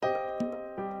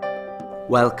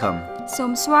Welcome. សូ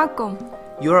មស្វាគមន៍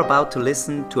You're about to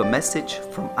listen to a message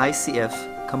from ICF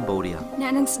Cambodia. អ្ន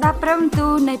កនឹងស្ដាប់ព្រះបន្ទូ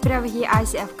លនៃព្រះវិហារ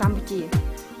ICF កម្ពុជា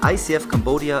ICF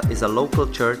Cambodia is a local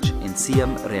church in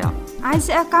Siem Reap.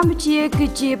 ICF កម្ពុជាគឺ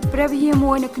ជាព្រះវិហារ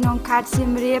មួយនៅក្នុងខេត្តសៀ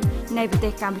មរាបនៃប្រទេ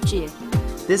សកម្ពុជា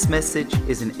This message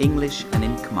is in English and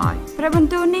in Khmer. ព្រះបន្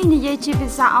ទូលនេះនិយាយជាភា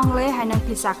សាអង់គ្លេសហើយនិង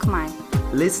ភាសាខ្មែរ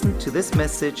Listen to this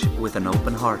message with an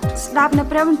open heart. ស្ដាប់នៅ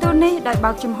ព្រះបន្ទូលនេះដោយ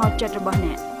បើកចំហចិត្តរបស់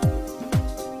អ្នក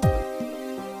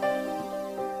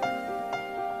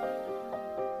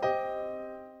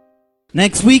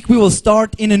Next week we will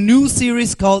start in a new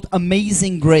series called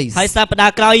Amazing Grace. ហើយសប្តា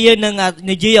ហ៍ក្រោយយើងនឹង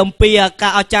និយាយអំពីកា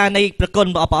រអស្ចារ្យនៃព្រះគុណ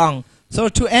របស់ព្រះអង្គ So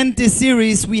to end this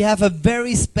series we have a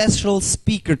very special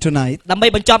speaker tonight. ដើម្បី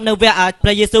បញ្ចប់នៅវគ្គព្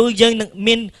រះយេស៊ូវយើងនឹង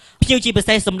មានភ្ញៀវជាពិ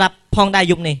សេសសម្រាប់ផងដែរ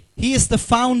យប់នេះ He is the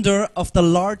founder of the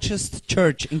largest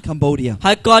church in Cambodia.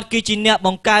 ហើយគាត់គឺជាអ្នកប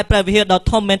ង្កើតព្រះវិហារដ៏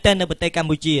ធំមែនទែននៅប្រទេសកម្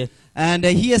ពុជា And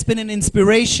he has been an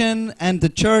inspiration and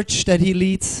the church that he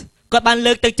leads. គាត់បាន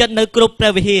លើកទឹកចិត្តនៅគ្រប់ព្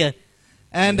រះវិហារ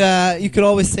And you could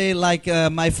always say like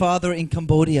my father in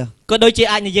Cambodia. ក៏ដូចជា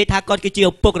អាចនិយាយថាគាត់គឺជា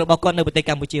ឪពុករបស់គាត់នៅប្រទេស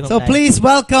កម្ពុជាផងដែរ So please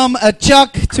welcome Chuck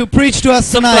to preach to us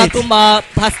សូមស្វា tonight. គមន៍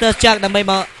Pastor Chuck ដើម្បី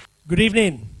មក Good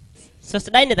evening. សួ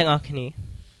ស្តីអ្នកទាំងអស់គ្នា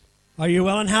Are you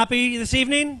well and happy this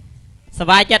evening? សប្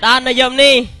បាយចិត្តអត់នៅយប់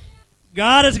នេះ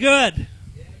God is good.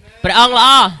 ព្រះអង្គល្អ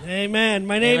Amen.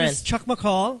 My name Amen. is Chuck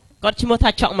McCall. គាត់ឈ្មោះថា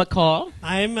Chuck McCall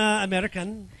I'm American.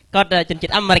 គាត់ជនជា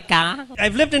តិអាមេរិកា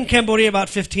I've lived in Cambodia about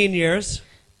 15 years.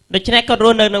 ដូច្នេះគាត់រ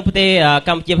ស់នៅក្នុងប្រទេស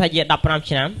កម្ពុជាប្រហែលជា15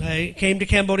ឆ្នាំ I came to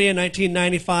Cambodia in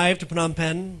 1995 to Phnom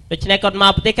Penh. ដូច្នេះគាត់ម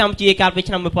កប្រទេសកម្ពុជាកាលពី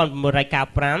ឆ្នាំ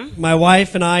1995 My wife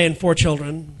and I and 4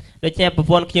 children. ដូច្នេះប្រ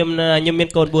ពន្ធខ្ញុំមាន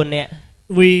កូន4នាក់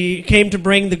We came to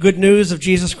bring the good news of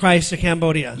Jesus Christ to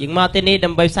Cambodia. យើងមកទីនេះដើ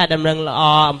ម្បីផ្សាយដំណឹងល្អ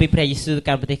អំពីព្រះយេស៊ូវទៅ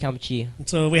កាន់ប្រទេសកម្ពុជា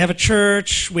So we have a church,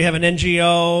 we have an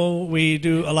NGO, we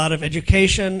do a lot of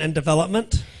education and development.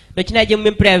 ដូច្នេះយើង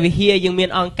មានព្រះវិហារយើងមាន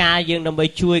អង្គការយើងដើម្បី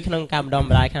ជួយក្នុងការបណ្ដុំ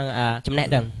បណ្ដាលខាងចំណេះ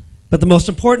ដឹង But the most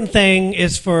important thing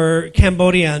is for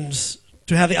Cambodians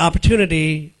to have the opportunity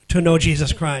to know Jesus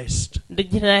Christ. ដូ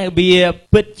ច្នេះវា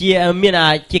ពិតជាមាន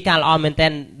ជាការល្អមែនទែ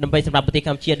នដើម្បីសម្រាប់ប្រទេសក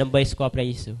ម្ពុជាដើម្បីស្គាល់ព្រះ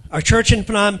យេស៊ូវ Our church in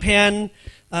Phnom Penh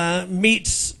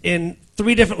meets in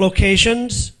 3 different locations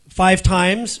 5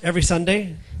 times every Sunday.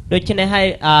 ដូច្នេះហើយ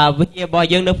វិទ្យារបស់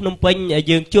យើងនៅភ្នំពេញ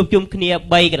យើងជួបជុំគ្នា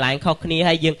3កន្លែងខុសគ្នា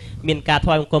ហើយយើងមានការថ្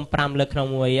វាយបង្គំ5លើកក្នុង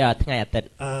មួយថ្ងៃអាទិត្យ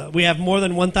We have more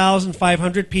than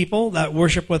 1,500 people that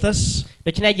worship with us.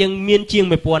 ដូច្នេះយើងមានជាង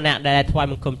 1000 នាក់ដែលថ្វាយ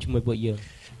បង្គំជាមួយពួកយើង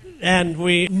And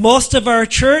most of our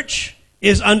church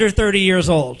is under 30 years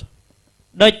old.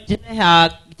 ដូច្នេះ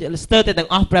ស្ទើរតែទាំង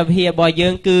អស់ព្រះវិហាររបស់យើ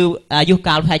ងគឺអាយុ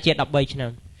កាលប្រហែលជា13ឆ្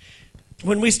នាំ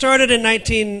When we started in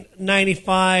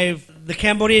 1995, the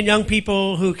Cambodian young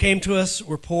people who came to us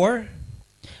were poor.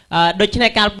 ដូច្នេះ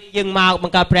កាលពីយើងមកប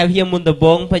ង្កើតព្រះវិហារមុនដំ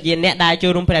បូងប្រជាអ្នកដែលចូ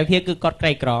លរួមព្រះវិហារគឺគាត់ក្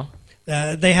រីក្រ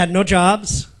They had no jobs.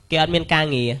 គេអត់មានការ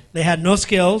ងារ They had no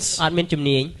skills. អត់មានជំ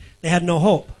នាញ They had no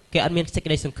hope. គេអត់មានសេច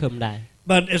ក្តីសង្ឃឹមដែរ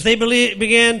But as they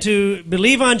began to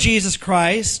believe on Jesus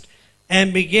Christ and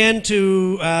began to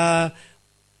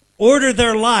order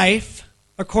their life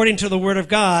according to the Word of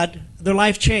God, their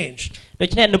life changed. ដូ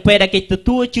ច្នេះនៅពេលដែលគេទ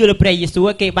ទួលជឿលើព្រះយេស៊ូវ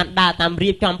គេបានដើរតាមរៀ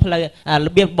បចំផ្លូវរ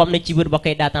បៀបរបបនៃជីវិតរបស់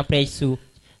គេដើរតាមព្រះយេស៊ូវ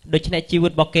ដូច្នេះជីវិ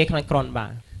តរបស់គេខ្លាំងក្រន់បា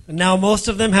ន Now most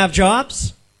of them have jobs.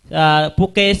 ពួក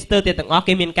គេស្ទើរតែទាំងអស់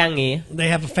គេមានការងារ They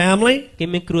have a family. គេ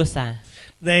មានគ្រួសារ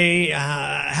They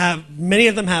have many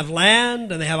of them have land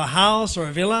and they have a house or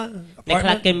a villa, អ្នកខ្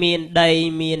លះ apartment, គេមានដី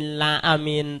មាន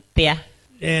មានផ្ទះ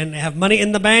and they have money in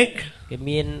the bank. គេ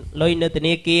មានលុយនៅធ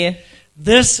នាគារ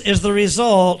This is the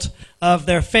result of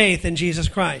their faith in Jesus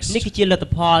Christ. នេះគឺជាលទ្ធ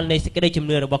ផលនៃសេចក្តីជំ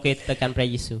នឿរបស់គេទៅកាន់ព្រះ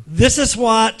យេស៊ូវ This is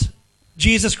what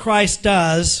Jesus Christ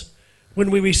does when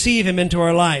we receive him into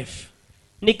our life.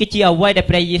 នេះគឺជាអ្វីដែល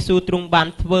ព្រះយេស៊ូវទ្រង់បាន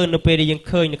ធ្វើនៅពេលដែលយើង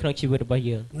ឃើញនៅក្នុងជីវិតរបស់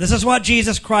យើង This is what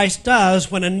Jesus Christ does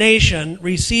when a nation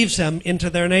receives him into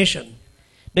their nation.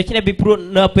 ដូច្នេះពីព្រោះ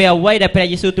នៅពេលអ្វីដែលព្រះ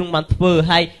យេស៊ូវទ្រង់បានធ្វើ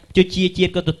ហើយប្រជាជា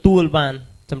តិក៏ទទួលបាន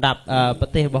សម្រាប់ប្រ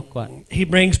ទេសរបស់គាត់ He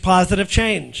brings positive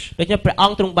change. ដូច្នេះព្រះអ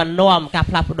ង្គទ្រង់បាននាំការ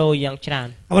ផ្លាស់ប្ដូរយ៉ាងច្រើន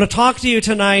I want to talk to you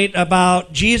tonight about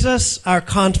Jesus, our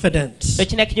confidence. ដូ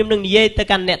ច្នេះខ្ញុំនឹងនិយាយទៅ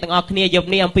កាន់អ្នកទាំងអស់គ្នាយប់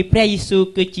នេះអំពីព្រះយេស៊ូវ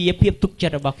គឺជាភាពទុកចិ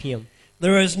ត្តរបស់ខ្ញុំ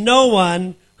There is no one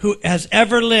who has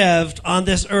ever lived on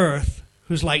this earth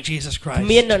who's like Jesus Christ.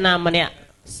 មាននរណាម្នាក់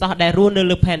សោះដែលរស់នៅ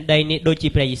លើផែនដីនេះដូចជា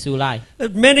ព្រះយេស៊ូវឡើយ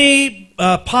Many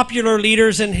popular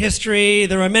leaders in history,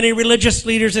 there are many religious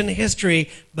leaders in history,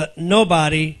 but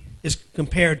nobody is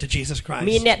compared to Jesus Christ.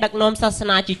 មានអ្នកដឹកនាំសាស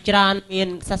នាជាច្រើនមាន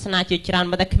សាសនាជាច្រើន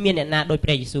តែគ្មានអ្នកណាដូចព្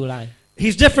រះយេស៊ូវឡើយ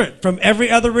He's different from every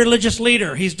other religious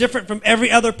leader. He's different from every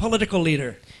other political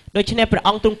leader. ដូច្នេះព្រះ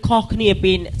អង្គទ្រង់ខុសគ្នា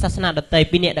ពីសាសនាដទៃ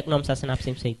ពីអ្នកដឹកនាំសាសនាផ្សេ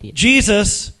ងៗទៀត Jesus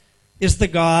is the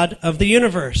God of the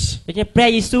universe. ដូច្នេះព្រះ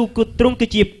យេស៊ូវគឺទ្រង់គឺ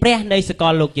ជាព្រះនៃសក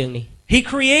លលោកយើងនេះ He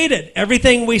created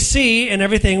everything we see and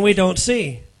everything we don't see.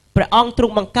 ព្រះអង្គទ្រ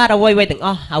ង់បង្កើតអ្វីៗទាំងអ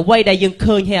ស់អ្វីដែលយើង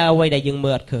ឃើញហើយអ្វីដែលយើង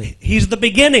មើលអត់ឃើញ He's the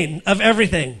beginning of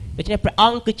everything. ដូច្នេះព្រះអ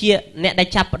ង្គគឺជាអ្នកដែល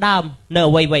ចាប់ផ្ដើមនៅ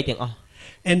អ្វីៗទាំងអស់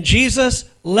And Jesus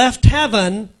left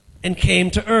heaven and came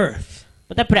to earth.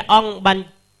 ប៉ុន្តែព្រះអង្គបាន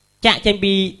ចាក់ចេញ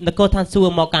ពីនគរឋានសួ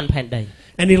គ៌មកកាន់ផែនដី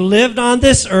And he lived on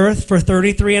this earth for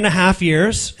 33 and a half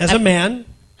years as a man.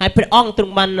 ហើយព្រះអង្គទ្រ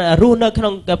ង់បានរស់នៅក្នុ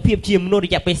ងភាពជាមនុស្សរ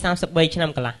យៈពេល33ឆ្នាំ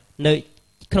កន្លះនៅ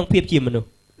ក្នុងភាពជាមនុស្ស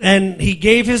And he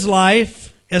gave his life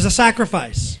as a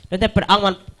sacrifice តែព្រះអង្គ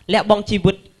បានលះបង់ជី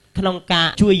វិតក្នុងការ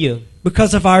ជួយយើង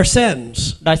because of our sins.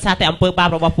 ដោយសារតែអំពើបាប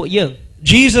របស់ពួកយើង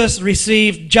Jesus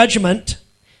received judgment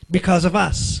because of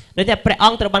us. ដោយតែព្រះអ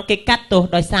ង្គត្រូវបានគេកាត់ទោស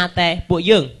ដោយសារតែពួក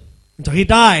យើង Until he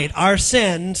died, our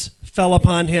sins fell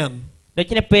upon him. ដូ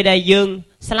ច្នេះពេលដែលយើង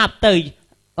ស្លាប់ទៅ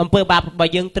អំពើបាបរប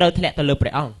ស់យើងត្រូវធ្លាក់ទៅលើព្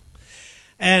រះអង្គ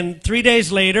And 3 days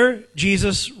later,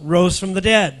 Jesus rose from the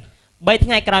dead. 3ថ្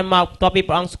ងៃក្រោយមកបន្ទាប់ពី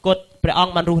ព្រះអង្គស្គត់ព្រះអង្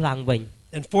គបានរស់ឡើងវិញ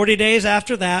And 40 days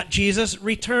after that, Jesus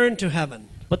returned to heaven.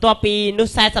 បន្ទាប់ពីនោះ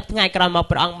40ថ្ងៃក្រោយមក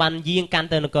ព្រះអង្គបានយាងកាន់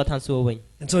ទៅនគរឋានសួគ៌វិញ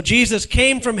And so Jesus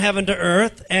came from heaven to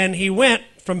earth, and he went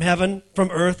from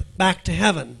earth back to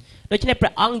heaven. ដូច្នេះព្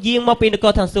រះអង្គយាងមកពីនគ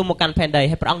រឋានសួគ៌មកកាន់ផែនដី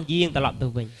ហើយព្រះអង្គយាងត្រឡប់ទៅ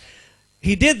វិញ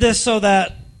He did this so that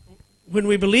when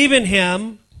we believe in him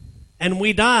and we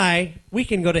die, we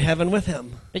can go to heaven with him.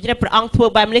 ដូច្នេះព្រះអង្គធ្វើ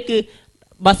បែបនេះគឺ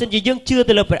បើសិនជាយើងជឿ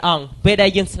ទៅលើព្រះអង្គពេលដែល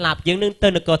យើងស្លាប់យើងនឹងទៅ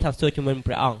នគរឋានសួគ៌ជាមួយ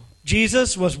ព្រះអង្គ Jesus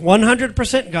was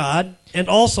 100% God and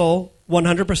also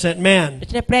 100% man. ដូ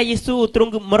ច្នេះព្រះយេស៊ូវទ្រ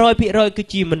ង់គឺ 100% គឺ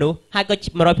ជាមនុស្សហើយក៏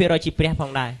 100% ជាព្រះផ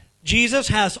ងដែរ Jesus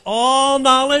has all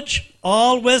knowledge,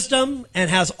 all wisdom, and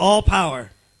has all power.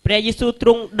 ព្រះយេស៊ូវទ្រ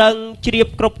ង់ដឹងជ្រាប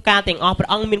គ្រប់ការទាំងអស់ព្រះ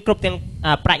អង្គមានគ្រប់ទាំង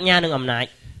ប្រាជ្ញានិងអំណាច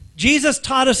Jesus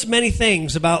taught us many things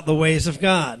about the ways of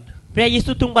God. ព្រះយេ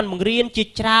ស៊ូវទ្រង់បានបង្រៀនជា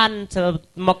ច្រើន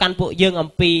មកកាន់ពួកយើងអំ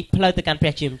ពីផ្លូវទៅកាន់ព្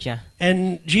រះជាម្ចាស់ And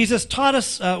Jesus taught us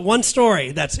one story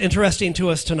that's interesting to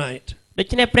us tonight. ដូ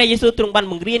ច្នេះព្រះយេស៊ូវទ្រង់បាន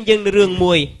បង្រៀនយើងនៅរឿង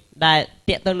មួយដែល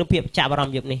ទាក់ទងនឹងភាពចាប់អារម្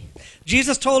មណ៍យប់នេះ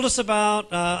Jesus told us about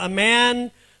a man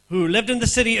who lived in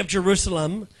the city of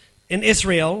Jerusalem in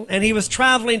Israel, and he was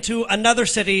traveling to another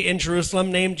city in Jerusalem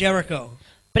named Jericho.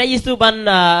 ព្រះយេស៊ូវបាន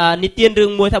និទានរឿ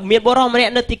ងមួយថាមានបុរសម្នា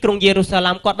ក់នៅទីក្រុងយេរូសា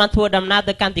ឡិមគាត់បានធ្វើដំណើរ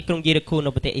ទៅកាន់ទីក្រុងយេរីកូនៅ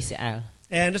ប្រទេសអ៊ីស្រាអែល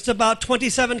And it's about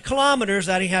 27 kilometers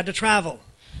that he had to travel.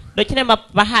 ដូច្នេះ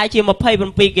ប្រហែលជា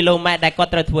27គីឡូម៉ែត្រដែលគា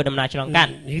ត់ត្រូវធ្វើដំណើរឆ្លងកា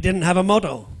ត់ He didn't have a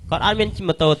moto. គាត់អត់មាន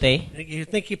ម៉ូតូទេ You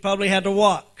think he probably had to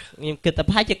walk. ខ្ញុំគិតថា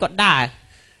ប្រហែលជាគាត់ដើរ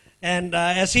And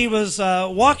as he was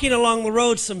walking along the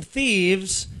road, some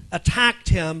thieves attacked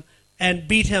him and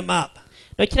beat him up.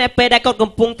 ដូច្នេះពេលដែលគាត់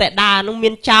កំពុងតែដើរនោះមា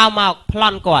នចោរមកប្ល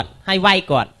ន់គាត់ហើយវាយ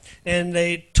គាត់ And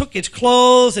they took his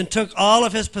clothes and took all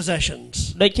of his possessions.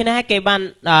 ដូច្នេះគេបាន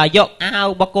យកអាវ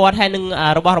របស់គាត់ហើយនឹង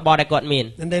របស់របរដែលគាត់មាន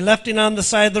And they left him on the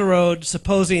side of the road,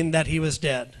 supposing that he was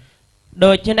dead.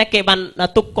 ដូច្នេះគេបាន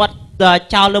ទុកគាត់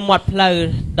ចោលនៅមាត់ផ្លូវ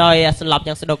ដោយសន្លប់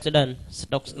យ៉ាងស្ដុកស្ដឹ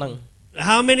ង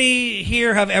How many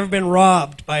here have ever been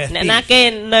robbed by a អ្នកណា thief? គេ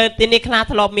នៅទីនេះខ្លះ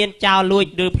ធ្លាប់មានចោលលួច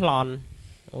ឬប្លន់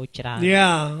អូច្រើន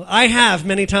Yeah, I have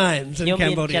many times in ខ្ញុំ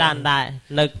មានច្រើន Cambodia. ដែរ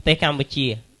នៅប្រទេសកម្ពុជា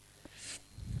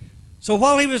So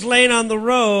while he was laying on the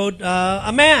road,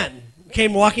 a man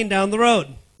came walking down the road.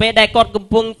 ពេលដែលគាត់កំ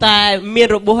ពុងតែមាន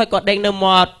របួសហើយគាត់ដេកនៅ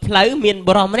មាត់ផ្លូវមាន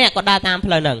បុរសម្នាក់គាត់ដើរតាម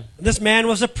ផ្លូវហ្នឹង This man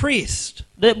was a priest.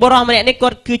 បុរសម្នាក់នេះគា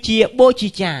ត់គឺជាបូជា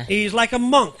ចារ្យ He's like a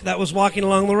monk that was walking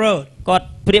along the road. គាត់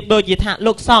ប្រៀបដូចជាថា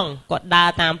លោកសង្ឃគាត់ដើរ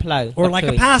តាមផ្លូវ Or like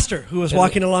a pastor who was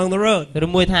walking along the road. ឬ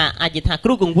មួយថាអាចជាថាគ្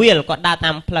រូកង្វាលគាត់ដើរ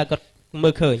តាមផ្លូវគាត់មើ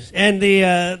លឃើញ And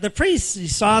the priest, he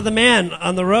saw the man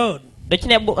on the road. ដូច្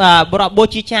នេះបុរសបូ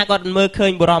ជាចារ្យគាត់មើលឃើ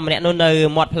ញបុរសម្នាក់នោះនៅ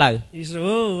មាត់ផ្លូវ He said,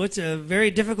 "Oh, it's a very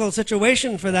difficult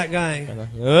situation for that guy.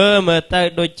 មើលទៅ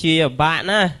ដូចជាបាក់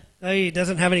ណាស់ He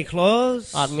doesn't have any clothes.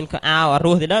 អត់មានខោអាវអត់រ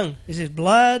ស់ទេដឹង This is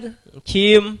blood.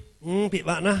 ឈាម Pit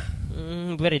bat na.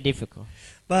 very difficult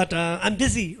But I'm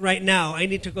busy right now. I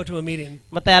need to go to a meeting."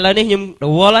 មកតែឥឡូវនេះខ្ញុំរ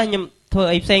វល់ខ្ញុំធ្វើ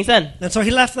អីផ្សេងសិន And so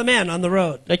he left the man on the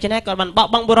road. ដូច្នេះគាត់បានបោក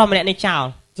បង់បុរសម្នាក់នេះចោល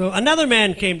So another man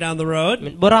came down the road.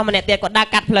 បុរសម្នាក់ទៀតគាត់ដើរ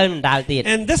កាត់ផ្លូវដណ្ដើរទៀត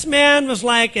And this man was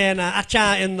like an acha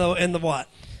in the what?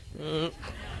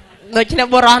 ដូច្នេះ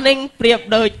បុរសនេះប្រៀប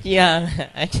ដូចជា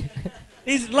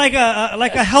He's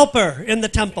like a helper in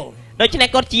the temple. ដូច្នេះ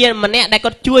គាត់ជាម្នាក់ដែល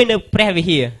គាត់ជួយនៅព្រះវិ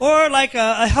ហារ Or like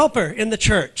a helper in the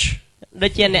church. ដូ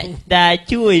ចជាអ្នកដែល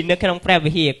ជួយនៅក្នុងព្រះ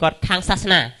វិហារគាត់ខាងសាស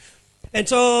នា And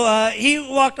so he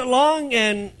walked along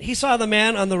and he saw the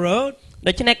man on the road.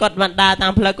 ដូច្នេះគាត់បានដើរតា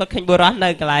មផ្លូវគាត់ឃើញបុរសនៅ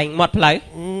កន្លែងមាត់ផ្លូវ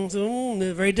So,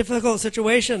 a very difficult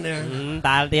situation there.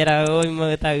 តាល់ទៀតអើយមើ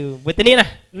លទៅវិធានីណា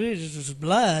Just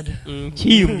blood.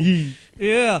 ឈាម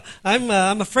Yeah,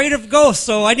 I'm afraid of ghosts,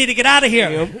 so I need to get out of here.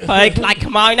 ភ័យខ្លាច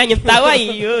ខ្មោចណាស់ខ្ញុំទៅអើយ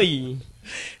អើយ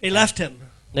He left him.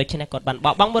 ដូច្នេះគាត់បាន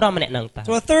បោះបង់បុរសម្នាក់ហ្នឹងតា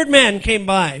So a third man came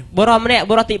by. បុរ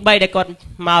សទី3ដែលគាត់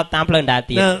មកតាមផ្លូវដើរ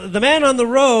ទៀត Now, the man on the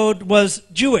road was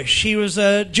Jewish. He was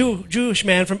a Jewish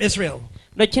man from Israel.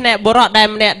 ដូច្នេះបុរសដែល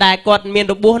ម្នាក់ដែលគាត់មាន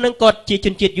របួសហ្នឹងគាត់ជាជ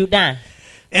នជាតិយូដា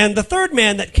And the third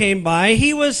man that came by,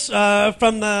 he was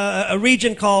from a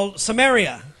region called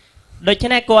Samaria. ដូច្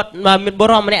នេះគាត់មានបុ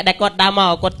រសម្នាក់ដែលគាត់ដើរម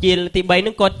កគាត់ជាទី3ហ្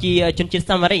នឹងគាត់ជាជនជាតិ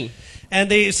សាម៉ារី And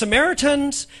the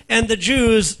Samaritans and the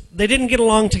Jews, they didn't get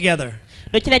along together.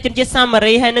 ដូច្នេះជនជាតិសាម៉ា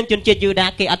រីហើយនិងជនជាតិយូដា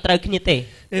គេអត់ត្រូវគ្នាទេ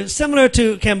It's similar to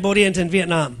Cambodians in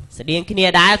Vietnam. ស្តៀងគ្នា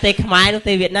ដែរតែខ្មែរនិង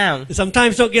តែវៀតណាម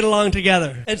Sometimes don't get along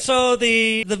together. And so the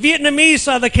Vietnamese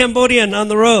saw the Cambodian on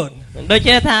the road. ដូច្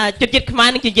នេះថាជនជាតិខ្មែរ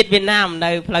និងជនជាតិវៀតណាមនៅ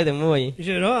ផ្លូវតែមួយ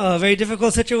You know, a very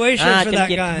difficult situation for ជន that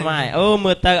ជាតិខ្មែរ guy. អូ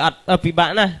មើលទៅអត់ពិបាក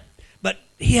ណាស់ But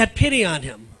he had pity on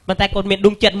him. ប៉ុន្តែគាត់មាន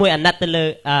ដួងចិត្តមួយអាណិតទៅលើ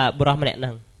បុរសម្នាក់ហ្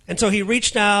នឹង And so he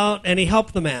reached out and he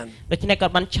helped the man. ដូច្នេះគា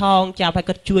ត់បានឆោងចាប់ហើយ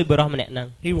គាត់ជួយបុរសម្នាក់ហ្នឹង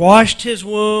He washed his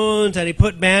wounds and he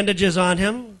put bandages on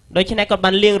him. ដូច្នេះគាត់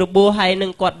បានលាងរបួសហើយនឹ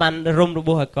ងគាត់បានរុំរ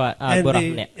បួសឲ្យគាត់បុរស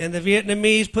ម្នាក់ And the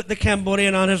Vietnamese put the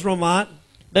Cambodian on his romat.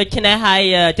 ដូច្នេះហើយ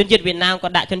ជនជាតិវៀតណាមគា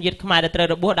ត់ដាក់ជនជាតិខ្មែរដែលត្រូវ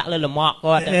របួសដាក់លើលំអក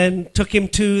គាត់ And took him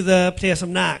to the Ptia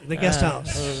Samnak, the guest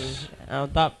house.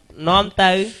 តបនាំ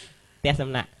ទៅផ្ទះសំ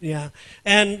ណាក់ Yeah.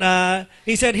 And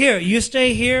he said, "Here, you stay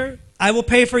here. I will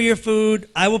pay for your food.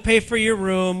 I will pay for your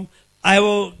room. I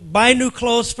will buy new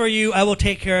clothes for you. I will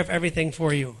take care of everything for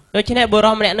you." ដូច្នេះបុរ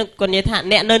សម្នាក់នឹងគាត់និយាយថា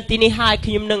អ្នកនៅទីនេះហើយ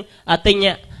ខ្ញុំនឹងទិញ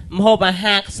ម្ហូបអា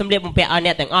ហារសម្លៀកបំពាក់ឲ្យ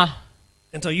អ្នកទាំងអស់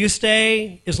And so you stay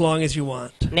as long as you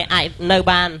want. អ្នកអាចនៅ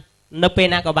បាននៅពេល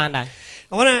ណាក៏បានដែរ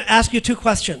I want to ask you two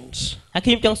questions. ហើយខ្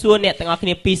ញុំចង់សួរអ្នកទាំងអស់គ្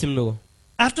នាពីរសំណួរ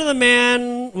After the man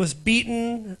was beaten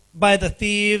by the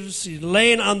thieves,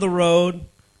 laying on the road,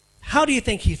 how do you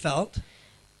think he felt?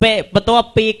 ពេលបន្ទាប់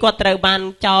ពីគាត់ត្រូវបាន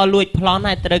ចោលលួចប្លន់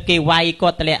ហើយត្រូវគេវាយគា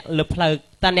ត់ទម្លាក់លើផ្លូវ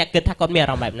តើអ្នកគិតថាគាត់មានអា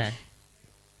រម្មណ៍បែបណា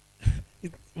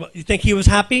You think he was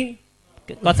happy?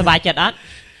 គាត់សប្បាយចិត្តអត់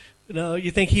No,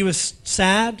 you think he was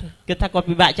sad? គិតថាគាត់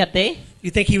ពិបាកចិត្តទេ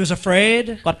You think he was afraid?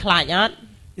 គាត់ខ្លាចអត់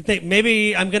You think maybe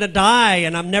I'm going to die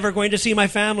and I'm never going to see my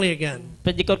family again?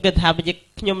 ពេលគាត់គិតថា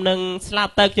ខ្ញុំនឹងស្លា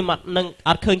ប់ទៅខ្ញុំ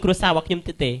អត់ឃើញគ្រួសាររបស់ខ្ញុំ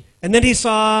ទៀតទេ And then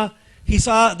he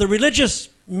saw the religious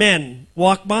men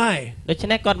walk by. ដូច្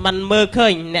នេះគាត់បានមើលឃើ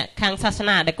ញអ្នកខាងសាស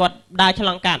នាដែលគាត់ដើរឆ្ល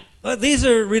ងកាត់ These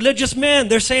are religious men.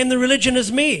 They're saying the religion is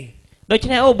me. ដូច្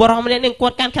នេះអូបរមម្នាក់នឹងគា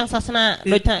ត់កាន់ខាងសាសនា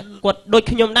ដូចថាគាត់ដូច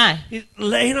ខ្ញុំដែរ He's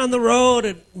laying on the road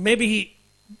and maybe he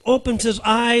opens his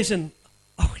eyes and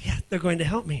oh yeah, they're going to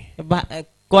help me. បាទ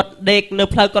គាត់ដេកនៅ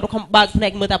ផ្លូវគាត់ខំបើកភ្នែ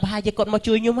កមើលតែប្រហែលជាគាត់មក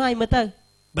ជួយខ្ញុំហើយមើលទៅ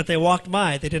But they walked by.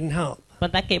 They didn't help. ប៉ុ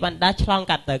ន្តែគេបានដើរឆ្លង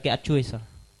កាត់ទៅគេអត់ជួយសោះ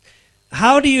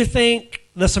How do you think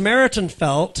the Samaritan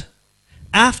felt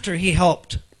after he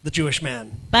helped the Jewish man?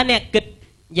 តើអ្នកគិត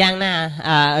យ៉ាងណា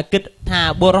គិតថា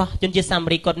បុរសជនជាតិសា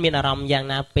ម៉ារីគាត់មានអារម្មណ៍យ៉ាង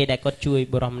ណាពេលដែលគាត់ជួយ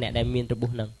បុរសម្នាក់ដែលមានរបួ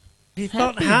សហ្នឹង He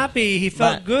felt happy. He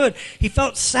felt good. He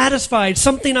felt satisfied.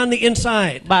 Something on the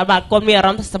inside. បាទគាត់មានអារ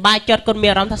ម្មណ៍ថាសប្បាយចិត្តគាត់មាន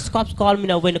អារម្មណ៍ថាស្កប់ស្កល់មា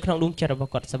នអ្វីនៅក្នុងដួងចិត្តរប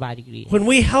ស់គាត់សប្បាយរីករាយ When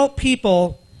we help people,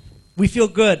 we feel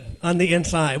good on the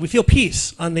inside. We feel peace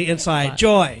on the inside,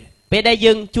 joy. ពេលដែល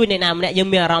យើងជួយអ្នកណាម្នាក់យើង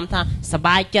មានអារម្មណ៍ថាសប្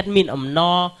បាយចិត្តមានអំណ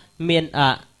រមាន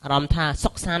អារម្មណ៍ថា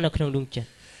សុខសាន្តនៅក្នុងដួងចិត្ត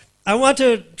I want to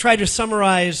try to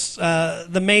summarize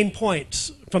the main points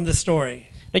from the story.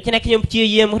 ដូច្នេះខ្ញុំព្យា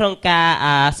យាមក្នុងការ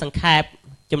សង្ខេប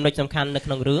ចំណុចសំខាន់នៅក្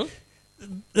នុងរឿង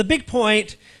The big point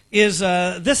is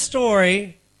this story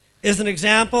is an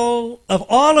example of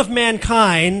all of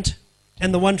mankind and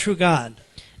the one true God.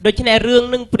 ដូច្នេះរឿង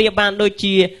នឹងប្រៀបបានដូច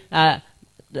ជា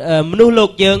មនុស្សលោ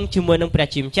កយើងជាមួយនឹងព្រះ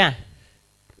ជាម្ចាស់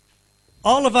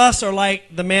All of us are like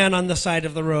the man on the side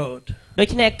of the road. ដូ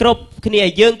ច្នេះគ្រប់គ្នា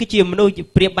យើងគឺជាមនុស្ស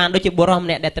ប្រៀបបានដូចជាបុរសម្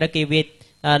នាក់ដែលត្រូវគេវាយ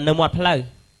នៅមាត់ផ្លូវ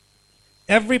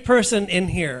Every person in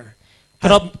here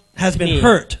has been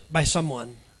hurt by someone.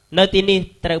 នៅទីនេះ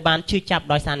ត្រូវបានឈឺចាប់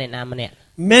ដោយសារអ្នកណាម្នាក់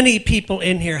Many people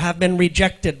in here have been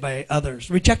rejected by others,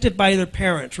 rejected by their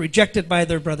parents, rejected by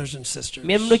their brothers and sisters.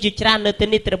 មានមនុស្សជាច្រើននៅទី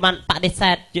នេះត្រូវបានបដិ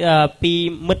សេធពី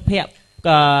មិត្តភ័ក្តិ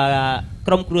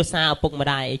ក្រុមគ្រួសារឪពុកម្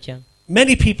ដាយអីចឹង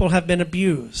Many people have been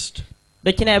abused.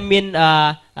 ដូច្នេះមាន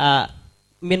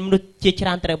មនុស្សជាច្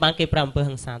រើនត្រូវបានគេប្រើអំពើ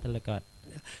ហិង្សាទៅលើគាត់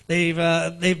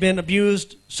They've been abused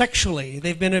sexually.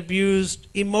 They've been abused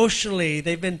emotionally.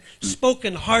 They've been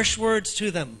spoken harsh words to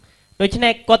them. ដូច្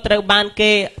នេះគាត់ត្រូវបាន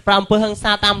គេប្រើអំពើហិង្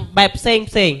សាតាមបែបផ្សេង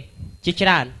ជាច្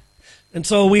រើន And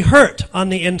so we hurt on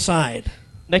the inside.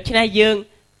 ដូច្នេះយើង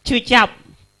ឈឺចាប់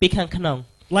ពីខាងក្នុង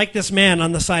like this man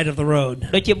on the side of the road.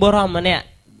 ដូចជាបុរសម្នាក់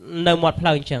នៅមាត់ផ្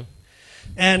លូវអញ្ចឹង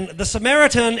And the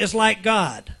Samaritan is like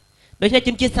God. ដូច្នេះជ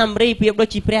នជាតិសាមារីប្រៀបដូច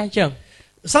ជាព្រះអញ្ចឹង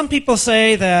Some people say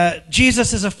that Jesus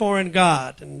is a foreign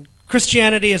god and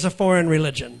Christianity is a foreign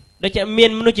religion. ដូចជាមា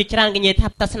នមនុស្សជាច្រើនគេនិយាយថា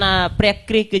សាសនាព្រះ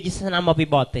គ្រីស្ទគឺជាសាសនាមកពី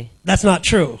បរទេស That's not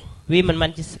true. វាមិនមែ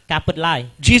នជាការពិតឡើយ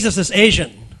Jesus is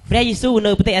Asian. ព្រះយេស៊ូវ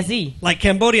នៅប្រទេសអាស៊ី Like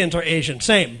Cambodians are Asian.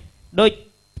 Same. ដូច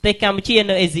ប្រទេសកម្ពុជា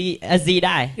នៅអាស៊ី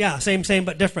ដែរ Yeah, same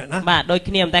but different, huh? បាទដូច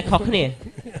គ្នាតែខុសគ្នា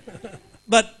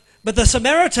But the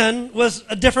Samaritan was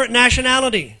a different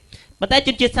nationality. ប៉ុន្តែជ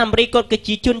នជាតិសាមារីគាត់គឺ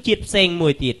ជាជនជាតិផ្សេងមួ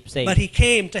យទៀតផ្សេង But he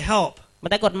came to help. ប៉ុ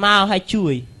ន្តែគាត់មកឲ្យជួ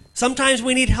យ Sometimes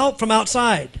we need help from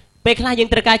outside. ពេលខ្លះយើង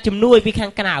ត្រូវការជំនួយពីខា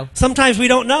ងក្រៅ Sometimes we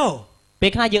don't know. ពេ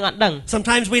លខ្លះយើងអត់ដឹង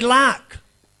Sometimes we lack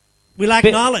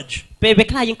knowledge. ពេល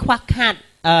ខ្លះយើងខ្វះខាត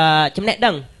ចំណេះ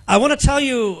ដឹង I want to tell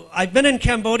you, I've been in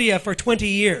Cambodia for 20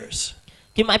 years.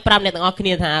 ខ្ញុំអាចប្រាប់អ្នកទាំងអស់គ្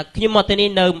នាថាខ្ញុំមកទីនេះ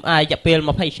នៅរយៈពេល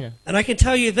20ឆ្នាំ And I can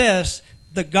tell you this,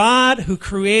 the God who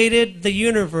created the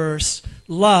universe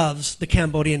loves the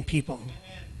Cambodian people.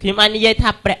 ខ្ញុំអាចនិយាយថា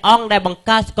ព្រះអង្គដែលបង្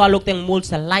កើតសកលលោកទាំងមូល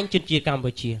ស្រឡាញ់ជនជាតិកម្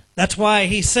ពុជា That's why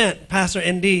he sent Pastor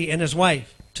ND and his wife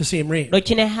to Siem Reap. ដូ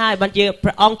ច្នេះហើយបានជាព្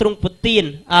រះអង្គទ្រង់ប្រទាន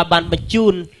បានបញ្ជូ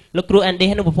នលោកគ្រូ Andy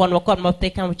ហើយនិងប្រពន្ធរបស់គាត់មកប្រទេ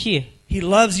សកម្ពុជា He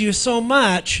loves you so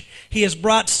much, he has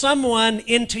brought someone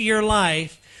into your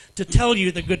life to tell you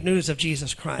the good news of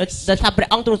Jesus Christ. ដែលថាព្រះ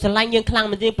អង្គទ្រង់ស្រឡាញ់យើងខ្លាំង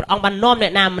មែនទែនព្រះអង្គបាននាំអ្ន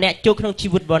កណាម្នាក់ចូលក្នុងជី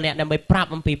វិតរបស់អ្នកដើម្បីប្រាប់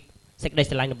អំពីសេចក្តី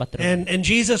ស្រឡាញ់របស់ទ្រង់ And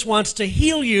Jesus wants to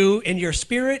heal you in your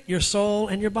spirit, your soul,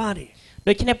 and your body.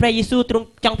 ដូច្នេះព្រះយេស៊ូវទ្រង់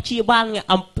ចង់ព្យាបាល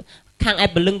ខាងឯ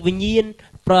ព្រលឹងវិញ្ញាណ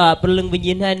ព្រលឹងវិញ្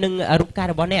ញាណហើយនិងរូបកាយ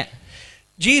របស់អ្នក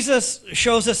Jesus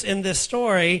shows us in this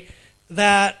story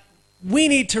that we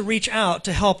need to reach out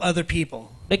to help other people.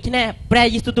 ដូច្នេះព្រះ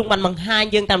យេស៊ូវទ្រង់បានបង្ហាញ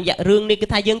យើងតាមរយៈរឿងនេះគឺ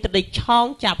ថាយើងត្រូវឆោង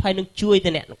ចាប់ហើយនឹងជួយទៅ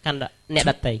អ្នក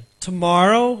ដទៃ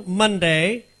Tomorrow, Monday,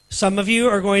 some of you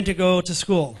are going to go to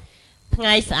school. ថ្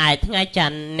ងៃស្អែកថ្ងៃច័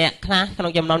ន្ទអ្នកខ្លះក្នុ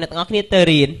ងចំណោមអ្នកទាំងអស់គ្នាទៅ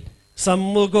រៀន Some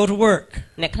will go to work.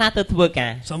 អ្នកខ្លះទៅធ្វើកា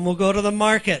រ Some will go to the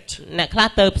market. អ្នកខ្លះ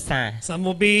ទៅផ្សារ Some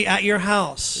will be at your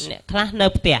house. អ្នកខ្លះនៅ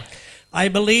ផ្ទះ I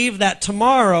believe that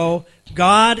tomorrow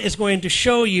God is going to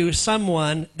show you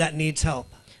someone that needs help.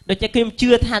 ដូចជាខ្ញុំជឿ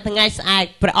ថាថ្ងៃស្អែក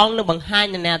ព្រះអង្គនឹងបង្ហាញ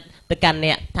អ្នកទៅកាន់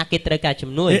អ្នកថាគេត្រូវការ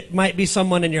ជំនួយ It might be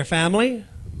someone in your family.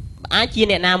 អាចជា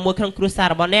អ្នកណាមួយក្នុងគ្រួសារ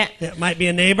របស់អ្នក It might be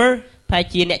a neighbor. ហើយ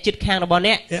ជាអ្នកជិតខាងរបស់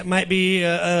អ្នក It might be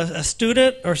a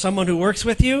student or someone who works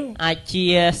with you. អាចជា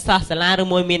សិស្សសាលាឬ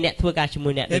មួយមានអ្នកធ្វើការជាមួ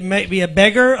យអ្នក It might be a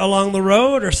beggar along the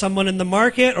road or someone in the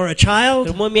market or a ឬ child.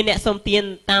 មួយមានអ្នកសុំទាន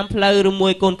តាមផ្លូវឬមួ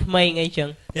យកូនក្មេងអីចឹង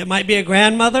It might be a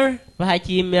grandmother. ប្រហែល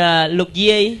ជាលោក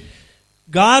យាយ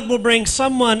God will bring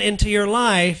someone into your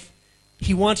life.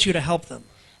 He wants you to help them.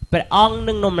 ព្រះអង្គ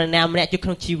នឹងនាំអ្នកណាម្នាក់ចូលក្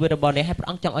នុងជីវិតរបស់អ្នកហើយព្រះ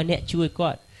អង្គចង់ឲ្យអ្នកជួយ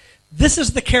គាត់ This is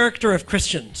the character of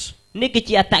Christians. នេះគឺ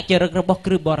ជាអត្តចរិតរបស់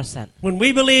គ្រិស្តបរិស័ទ When we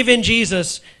believe in Jesus,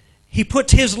 he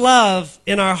puts his love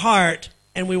in our heart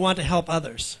and we want to help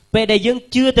others. ពេលដែលយើង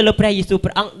ជឿទៅលើព្រះយេស៊ូវព្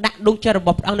រះអង្គដាក់ដួងចិត្តរប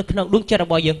ស់ព្រះអង្គនៅក្នុងដួងចិត្តរ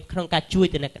បស់យើងក្នុងការជួយ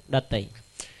ទៅអ្នកដទៃ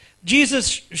Jesus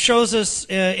shows us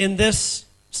in this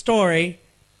story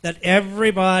that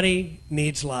everybody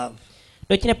needs love.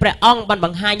 ដូច្នេះព្រះអង្គបានប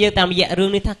ង្ហាញយើងតាមរយៈរឿង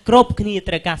នេះថាគ្រប់គ្នា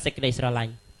ត្រូវការសេចក្តីស្រឡា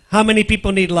ញ់ How many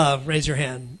people need love? Raise your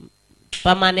hand.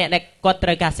 ប្រហែលអ្នកដែលគាត់ត្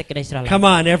រូវការសេចក្តីស្រឡាញ់ Come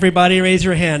on, everybody raise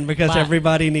your hand because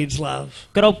everybody needs love.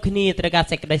 គ្រប់គ្នាត្រូវការ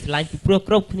សេចក្តីស្រឡាញ់ពីព្រោះ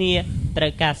គ្រប់គ្នាត្រូ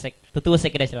វការទទួលសេ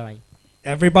ចក្តីស្រឡាញ់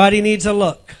Everybody needs a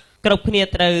look. គ្រប់គ្នា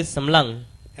ត្រូវសម្លឹង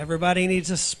Everybody needs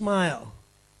a smile.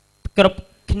 គ្រប់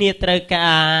គ្នាត្រូវកា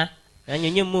រញ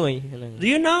ញឹមមួយ Do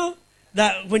you know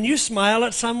that when you smile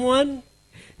at someone,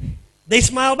 they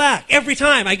smile back every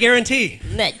time, I guarantee.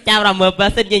 អ្នកចាំរមើលបើ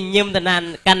សិនញញឹមទៅណា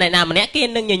កាន់អ្នកណាម្នាក់គេ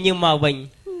នឹងញញឹមមកវិញ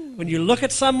When you look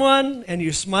at someone and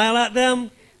you smile at them,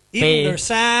 even they're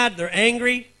sad, they're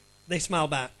angry, they smile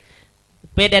back.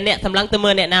 ពេលដែលអ្នកសម្លឹងទៅមើ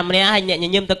លអ្នកណាម្នាក់ហើយអ្នកញ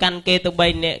ញឹមទៅកាន់គេទៅបី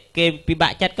អ្នកគេពិបា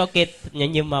កចិត្តក៏គេញ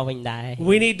ញឹមមកវិញដែរ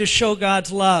We need to show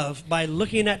God's love by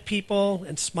looking at people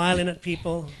and smiling at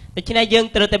people. ដូច្នេះយើង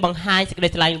ត្រូវតែបង្ហាញសេចក្តី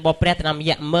ស្រឡាញ់របស់ព្រះតាមរ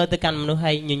យៈមើលទៅកាន់មនុស្ស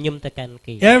ហើយញញឹមទៅកាន់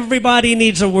គេ Everybody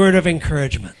needs a word of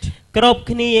encouragement. គ្រប់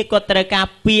គ្នាគាត់ត្រូវការ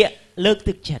ពាក្យលើក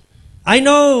ទឹកចិត្ត I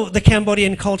know the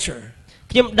Cambodian culture.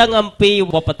 ខ្ញុំដឹងអំពី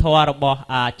វប្បធម៌របស់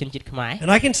ជនជាតិខ្មែរ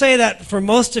And I can say that for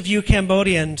most of you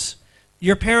Cambodians,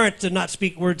 your parents did not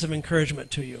speak words of encouragement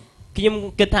to you. ខ្ញុំ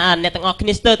គិតថាអ្នកទាំងអស់គ្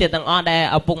នាស្ទើរតែទាំងអស់ដែល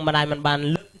ឪពុកម្ដាយមិនបាន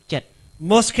លើកទឹកចិត្ត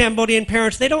Most Cambodian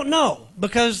parents, they don't know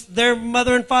because their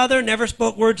mother and father never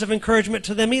spoke words of encouragement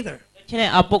to them either. ដូច្នេះ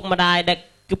ឪពុកម្ដាយដែល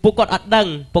ពួកគាត់អត់ដឹង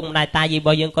ឪពុកម្ដាយតាយាយរប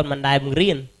ស់យើងគាត់មិនដែលបង្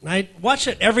រៀន I watch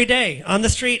it every day on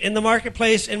the street, in the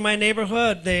marketplace, in my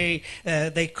neighborhood.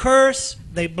 They curse,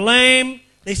 they blame,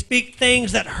 they speak things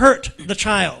that hurt the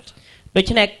child. ដូ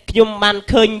ច្នេះខ្ញុំបាន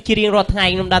ឃើញជារៀងរាល់ថ្ងៃ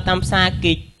ខ្ញុំដើរតាមផ្សារ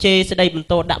គេជេរស្ដីបន្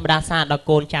ទោដាក់បដាសាដល់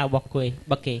កូនចៅរបស់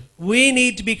គេ We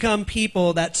need to become people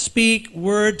that speak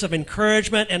words of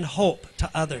encouragement and hope to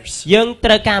others. យើងត្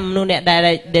រូវការមនុស្សអ្នកដែ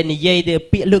លនិយាយទៅ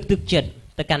ពាក្យលើកទឹកចិត្ត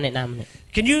ទៅកាន់អ្នកណាម្នាក់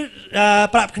Can you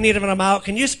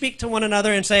can you speak to one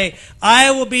another and say, I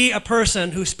will be a person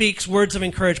who speaks words of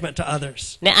encouragement to others?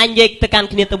 អ្នកអាចនិយាយទៅកាន់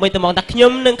គ្នាទៅវិញទៅមកថាខ្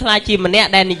ញុំនឹងក្លាយជាម្នាក់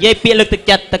ដែលនិយាយពាក្យលើកទឹក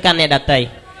ចិត្តទៅកាន់អ្នកដទៃ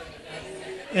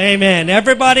Amen.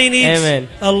 Everybody needs Amen.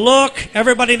 a look,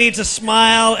 everybody needs a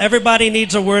smile, everybody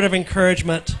needs a word of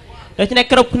encouragement. ដូច្នេះ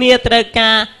គ្រប់គ្នាត្រូវ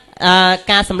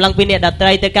ការសម្លឹងពីអ្នកដទៃ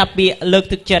ទៅការពាក្យលើក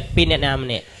ទឹកចិត្តពីអ្នកណាម្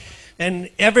នាក់ And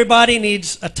everybody needs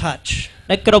a touch.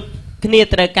 ហើយគ្រប់គ្នា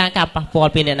ត្រូវការការប៉ះពា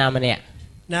ល់ពីអ្នកណាម្នាក់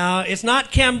Now, it's not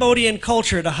Cambodian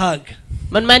culture to hug,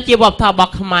 មិនមែនជាវប្បធម៌រប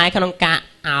ស់ខ្មែរក្នុងការ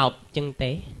អោបចឹង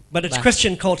ទេ but it's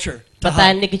Christian culture to ប៉ុន្តែ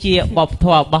hug. នេះគឺជាវប្បធ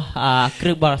ម៌របស់គ្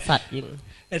រិស្តបរិស័ទយើង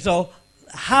And so,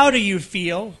 how do you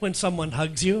feel when someone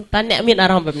hugs you? តើអ្នកមានអា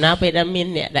រម្មណ៍បែបណាពេលដែលមាន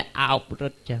អ្នកដែលអោបរ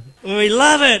ត់ចឹង We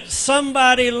love it.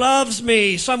 Somebody loves me.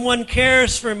 Someone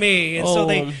cares for me. And so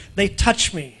they touch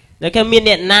me. แล้วก็មាន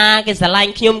អ្នកណាគេស្រឡា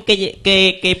ញ់ខ្ញុំ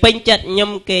គេពេញចិត្តខ្ញុំ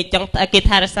គេ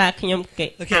ថែរក្សាខ្ញុំគេ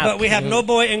Okay, but we have no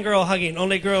boy and girl hugging.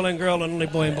 Only girl and girl and only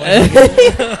boy and boy.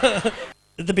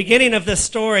 At the beginning of this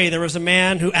story, there was a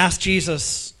man who asked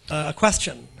Jesus a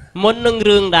question. មុននឹង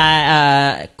រឿងដែល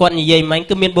គាត់និយាយមិញ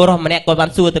គឺមានបុរសម្នាក់គាត់បាន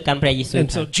សួរទៅកាន់ព្រះយេស៊ូវ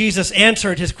And so Jesus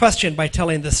answered his question by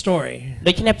telling the story.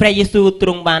 ដូច្នេះព្រះយេស៊ូវទ្រ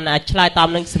ង់បានឆ្លើយតប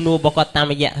នឹងសំណួររបស់គាត់តាម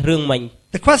រយៈរឿងមិញ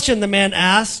The question the man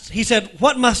asked, he said,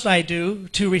 "What must I do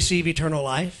to receive eternal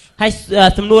life?" ហើយ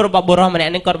សំណួររបស់បុរសម្នា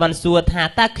ក់នេះគាត់បានសួរថា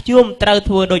តើខ្ញុំត្រូវ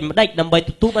ធ្វើដូចម្ដេចដើម្បី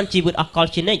ទទួលបានជីវិតអស់កល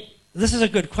ជានិច្ច This is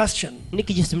a good question នេះ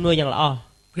គឺជាសំណួរយ៉ាងល្អ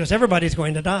because everybody's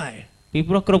going to die. ពី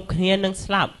ព្រោះគ្រប់គ្នានឹង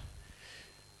ស្លាប់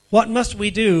What must we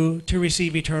do to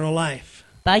receive eternal life?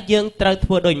 តើយើងត្រូវធ្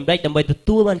វើដូចម្ដេចដើម្បីទ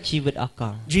ទួលបានជីវិតអស់ក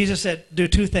ល Jesus said, "Do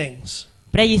two things.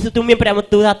 ព្រះយេស៊ូវទ្រង់មានព្រះប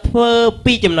ន្ទូលថាធ្វើ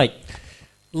ពីរចំណុច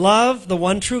Love the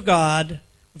one true God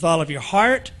with all of your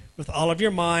heart, with all of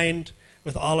your mind,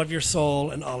 with all of your soul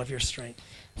and all of your strength."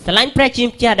 ស្រឡាញ់ព្រះជា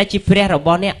ម្ចាស់ដែលជាព្រះរប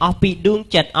ស់អ្នកអស់ពីដួង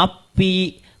ចិត្តអស់ពី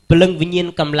ពលឹងវិញ្ញាណ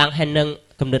កម្លាំងហើយនឹង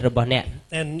គំនិតរបស់អ្នក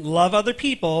And love other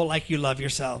people like you love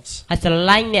yourselves. ហើយស្រ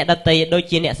ឡាញ់អ្នកដទៃដូច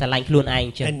ជាអ្នកស្រឡាញ់ខ្លួនឯង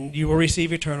ចឹង And you will receive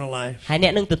eternal life. ហើយអ្ន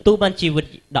កនឹងទទួលបានជីវិត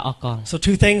ដ៏អស្ចារ្យ So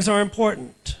two things are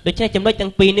important. ដូច្នេះចំណុចទាំ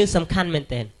ងពីរនេះសំខាន់មែន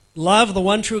ទែន Love the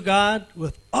one true God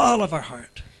with all of our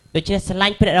heart. ដូច្នេះស្រឡា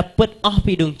ញ់ព្រះដ៏ពិតអស់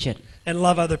ពីដួងចិត្ត And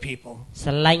love other people. ស្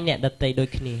រឡាញ់អ្នកដទៃដូច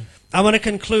គ្នា I want to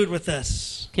conclude with this.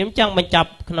 ខ្ញុំចង់បញ្ចប់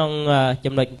ក្នុង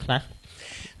ចំណុចខ្លះ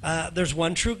There's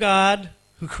one true God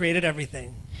who created everything.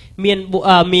 មា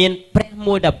នព្រះ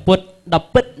មួយដ៏ពិ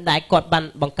តដែលគាត់បាន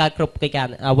បង្កើតគ្រប់កិច្ចការ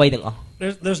អ្វីទាំងអស់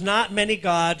There's not many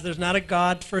gods. There's not a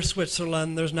God for Switzerland.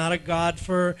 There's not a God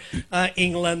for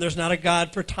England. There's not a God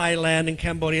for Thailand and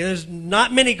Cambodia. There's not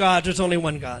many gods. There's only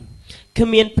one God. គឺ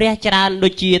មានព្រះច្រើនដូ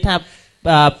ចជាថា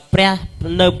ព្រះ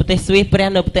នៅប្រទេសស្វីសព្រះ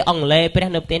នៅប្រទេសអង់គ្លេសព្រះ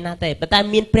នៅប្រទេសណាទេប៉ុន្តែ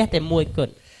មានព្រះតែមួយគ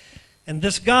ត់ And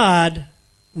this God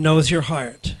knows your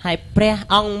heart. ហើយព្រះ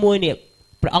អង្គមួយនេះ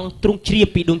ព្រះអង្គទ្រង់ជ្រាប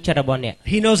ពីដួងចិត្តរបស់អ្នក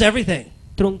He knows everything.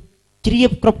 ទ្រង់ជ្រាប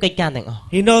គ្រប់កិច្ចការទាំងអស់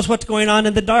He knows what's going on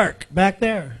in the dark back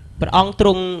there. ព្រះអង្គទ្រ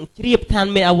ង់ជ្រាបថា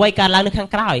មានអ្វីកើតឡើងនៅខាង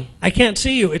ក្រោយ I can't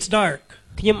see you. It's dark.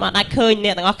 ខ្ញុំអាចឃើញអ្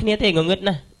នកទាំងអស់គ្នាទេងងឹត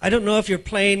ណាស់ I don't know if you're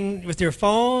playing with your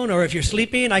phone or if you're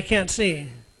sleeping. I can't see.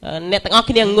 អ្នកទាំងអស់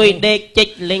គ្នាងុយដេកចេញ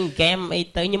លេងហ្គេមអី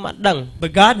ទៅខ្ញុំអត់ដឹង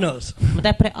But God knows. ប៉ុន្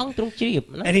តែព្រះអង្គទ្រង់ជ្រាប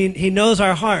ណា And He knows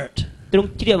our heart. ទ្រង់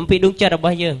ជ្រាបអំពីដួងចិត្តរប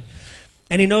ស់យើង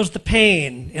And He knows the pain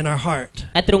in our heart.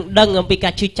 ហើយទ្រង់ដឹងអំពីកា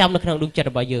រឈឺចាប់នៅក្នុងដួងចិត្ត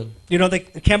របស់យើង You know, the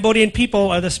Cambodian people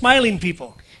are the smiling people.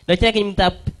 ដូច្នេះខ្ញុំថា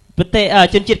ប្រទេស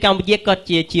ជនជាតិកម្ពុជាគាត់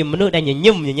ជាមនុស្សដែលញ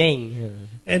ញឹមញញែង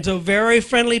And so very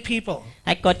friendly people.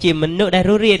 ហើយគាត់ជាមនុស្សដែល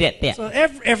រួសរាយរាក់ទាក់ So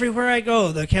everywhere I go,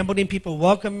 the Cambodian people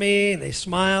welcome me. They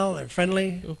smile. They're friendly.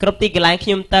 គ្រប់ទីកន្លែងខ្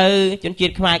ញុំទៅជនជា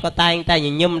តិខ្មែរគាត់តែងតែញ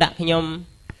ញឹមដាក់ខ្ញុំ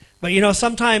But you know,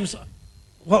 sometimes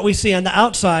what we see on the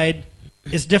outside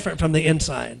is different from the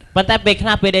inside. ប៉ុន្តែពេលខ្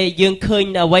លះពេលដែលយើងឃើញ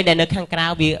អ្វីដែលនៅខាងក្រៅ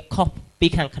វាខុសពី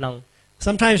ខាងក្នុង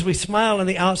Sometimes we smile on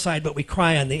the outside, but we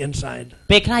cry on the inside.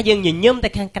 ពេលខ្លះយើងញញឹមតែ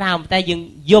ខាងក្រៅតែយើង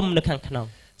យំនៅខាងក្នុង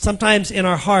Sometimes in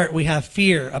our heart we have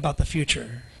fear about the future.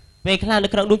 ពេលខ្លះនៅ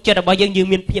ក្នុងដួងចិត្តរបស់យើង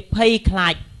មានភាពភ័យខ្លា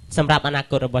ចសម្រាប់អនា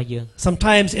គតរបស់យើង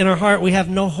Sometimes in our heart we have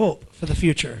no hope for the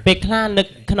future. ពេលខ្លះនៅ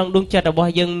ក្នុងដួងចិត្តរបស់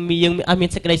យើងអត់មាន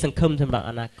សេចក្តីសង្ឃឹមសម្រាប់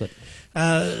អនាគត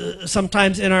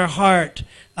Sometimes in our heart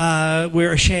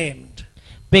we're ashamed.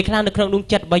 ពេលខ្លះនៅក្នុងដួង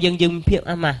ចិត្តរបស់យើងមានភាព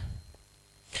អាម៉ាស់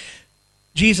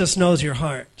Jesus knows your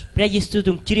heart. ព្រះយេស៊ូវទ្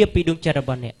រង់ជ្រាបពីដួងចិត្តរប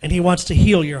ស់អ្នក And He wants to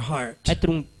heal your heart. ហើយទ្រ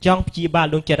ង់ចង់ព្យាបាល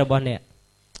ដួងចិត្តរបស់អ្នក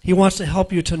He wants to help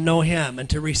you to know Him and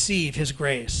to receive His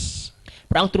grace.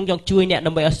 ព្រះអង្គទ្រង់ចង់ជួយអ្នក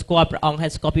ដើម្បីឲ្យស្គាល់ព្រះអង្គហើ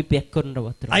យស្គាល់ពីព្រះគុណរប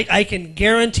ស់ទ្រង់ I can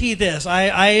guarantee this.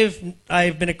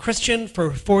 I've been a Christian for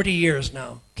 40 years now.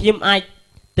 ខ្ញុំអាច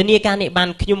ធានាការនេះបាន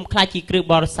ខ្ញុំខ្លាចជាគ្រូ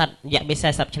បរិស័ទរយៈពេល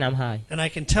40ឆ្នាំហើយ And I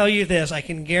can tell you this. I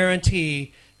can guarantee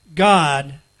God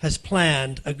has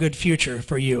planned a good future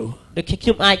for you. ដូចខ្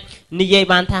ញុំអាចនិយាយ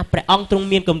បានថាព្រះអង្គទ្រង់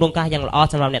មានគម្រោងការយ៉ាងល្អ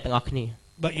សម្រាប់អ្នកទាំងអស់គ្នា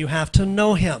But you have to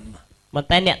know Him. ប៉ុន្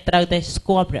តែអ្នកត្រូវតែស្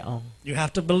គាល់ព្រះអង្គ You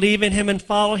have to believe in Him and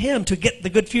follow Him to get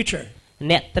the good future.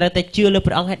 អ្នកត្រូវតែជឿលើ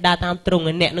ព្រះអង្គហើយដើរតាមទ្រង់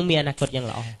ហើយអ្នកនឹងមានអនាគតយ៉ាង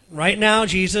ល្អ Right now,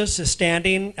 Jesus is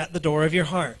standing at the door of your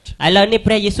heart. ឥឡូវនេះ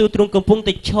ព្រះយេស៊ូវទ្រង់កំពុង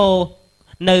តែឈរ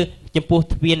នៅចំពោះ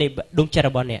ទ្វារនៃដួងចិត្ត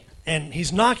របស់អ្នក And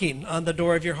He's knocking on the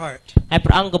door of your heart. ហើយព្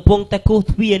រះអង្គកំពុងតែគោះ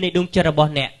ទ្វារនៃដួងចិត្តរប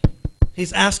ស់អ្នក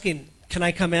He's asking, can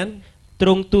I come in? ទ្រ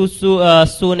ង់ទូ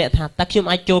សួរអ្នកថាតើខ្ញុំ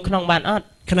អាចចូលក្នុងបានអត់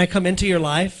Can I come into your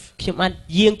life? ខ្ញុំអាច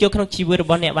យាងចូលក្នុងជីវិតរ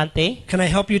បស់អ្នកបានទេ Can I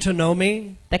help you to know me?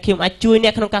 តើខ្ញុំអាចជួយអ្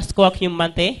នកក្នុងការស្គាល់ខ្ញុំបា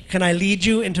នទេ Can I lead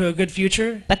you into a good future?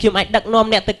 តើខ្ញុំអាចដឹកនាំ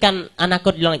អ្នកទៅកាន់អនាគ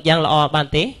តយ៉ាងល្អបាន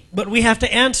ទេ But we have to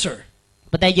answer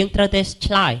ប៉ុន្តែយើងត្រូវតែ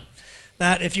ឆ្លើយ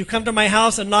that if you come to my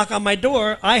house and knock on my door,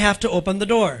 I have to open the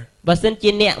door. បើសិនជា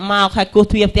អ្នកមកហើយគោះ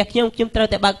ទ្វារផ្ទះខ្ញុំត្រូវ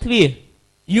តែបើកទ្វារ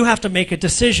You have to make a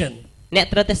decision. អ្នក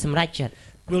ត្រូវតែសម្រេចចិត្ត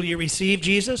Will you receive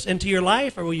Jesus into your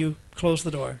life or will you close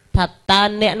the door? ថាតើ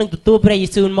អ្នកនឹងទទួលព្រះយេ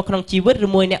ស៊ូវមកក្នុងជីវិតឬ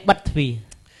មួយអ្នកបិទទ្វារ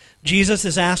Jesus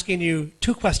is asking you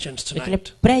two questions ដូច្នេះ tonight.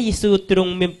 ព្រះយេស៊ូវទ្រ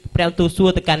ង់មានព្រះទូលសួរ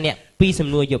ទៅកាន់អ្នកពីរសំ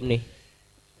ណួរយប់នេះ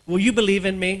Will you believe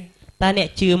in me? តើអ្នក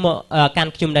ជឿមកកា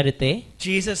ន់ខ្ញុំដែរឬទេ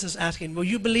Jesus is asking, will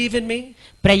you believe in me?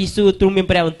 ព្រះយេស៊ូវទ្រង់មាន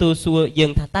ព្រះបន្ទូលសួរយើ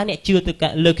ងថាតើអ្នកជឿទៅ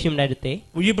លើខ្ញុំដែរឬទេ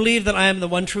Will you believe that I am the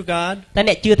one true God? តើ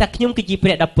អ្នកជឿថាខ្ញុំគឺជាព្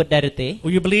រះដ៏ពិតដែរឬទេ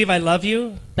Will you believe I love you?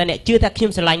 តើអ្នកជឿថាខ្ញុំ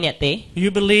ស្រឡាញ់អ្នកទេ Will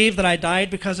you believe that I died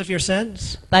because of your sins?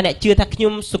 តើអ្នកជឿថាខ្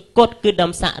ញុំសុគតគឺ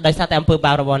ដំសាក់ដោយសារតែអំពើ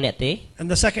បាបរបស់អ្នកទេ And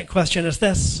the second question is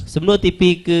this. សំណួរទី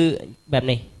2គឺបែប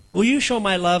នេះ Will you show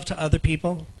my love to other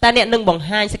people? តើអ្នកនឹងបង្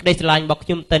ហាញសេចក្តីស្រឡាញ់របស់ខ្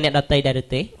ញុំទៅអ្នកដទៃដែរឬ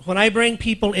ទេ When I bring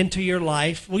people into your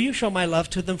life, will you show my love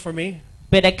to them for me?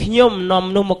 ពេលដែលខ្ញុំនាំ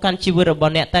មនុស្សមកកាន់ជីវិតរប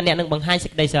ស់អ្នកតើអ្នកនឹងបង្ហាញសេ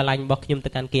ចក្តីស្រឡាញ់របស់ខ្ញុំទៅ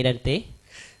កាន់គេដែរទេ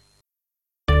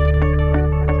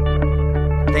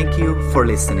Thank you for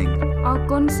listening. អរ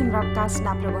គុណសម្រាប់ការស្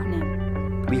ដាប់របស់អ្នក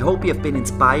We hope you have been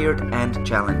inspired and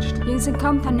challenged. យើងសង្ឃឹ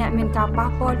មថាអ្នកមានការប៉ះ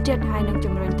ពាល់ចិត្តហើយនឹង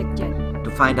ជំរុញទឹកចិត្ត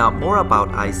To find out more about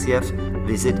ICF,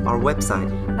 visit our website.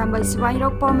 ដើម្បីស្វែងរ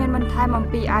កព័ត៌មានបន្ថែមអំ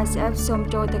ពី ICF សូម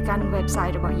ចូលទៅកាន់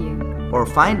website របស់យើង Or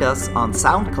find us on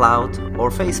SoundCloud or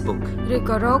Facebook. ឬ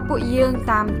ក៏រកពួកយើង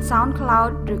តាម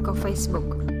SoundCloud ឬក៏ Facebook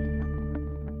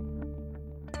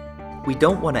We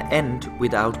don't want to end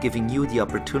without giving you the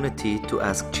opportunity to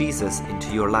ask Jesus into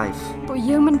your life. ពួក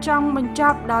យើងមិនចង់បញ្ច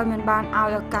ប់ដោយមិនបានឲ្យ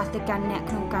ឱកាសទៅកាន់អ្នក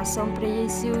ក្នុងការសូមព្រះយេ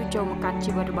ស៊ូវចូលមកកាន់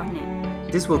ជីវិតរបស់អ្នក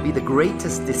This will be the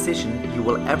greatest decision you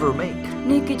will ever make.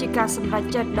 នេះគឺជាការសម្រេច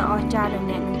ចិត្តដ៏អស្ចារ្យដែល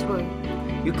អ្នកនឹងធ្វើ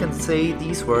You can say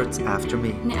these words after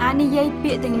me. អ្នកអាចនិយាយ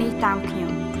ពាក្យទាំងនេះតាមខ្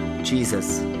ញុំ Jesus,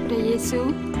 ព្រះយេស៊ូវ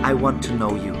I want to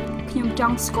know you. ខ្ញុំច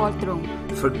ង់ស្គាល់ទ្រង់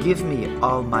Forgive me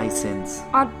all my sins.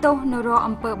 អត់ទោសនៅរាល់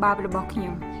អំពើបាបរបស់ខ្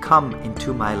ញុំ Come into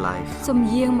my life. សូម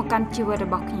យាងមកកាន់ជីវិតរ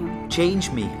បស់ខ្ញុំ Change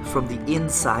me from the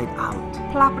inside out.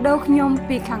 ផ្លាស់ប្ដូរខ្ញុំ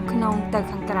ពីខាងក្នុងទៅ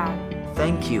ខាងក្រៅ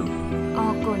Thank you អ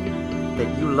រគុណ that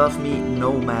you love me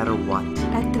no matter what.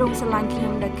 ដែលទ្រង់ស្រឡាញ់ខ្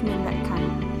ញុំដោយគ្មានលក្ខខណ្ឌ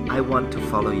I want to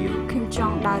follow you. ខ្ញុំច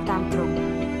ង់ដើរតាមទ្រង់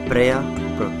Prea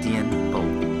pro tien po.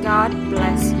 God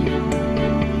bless you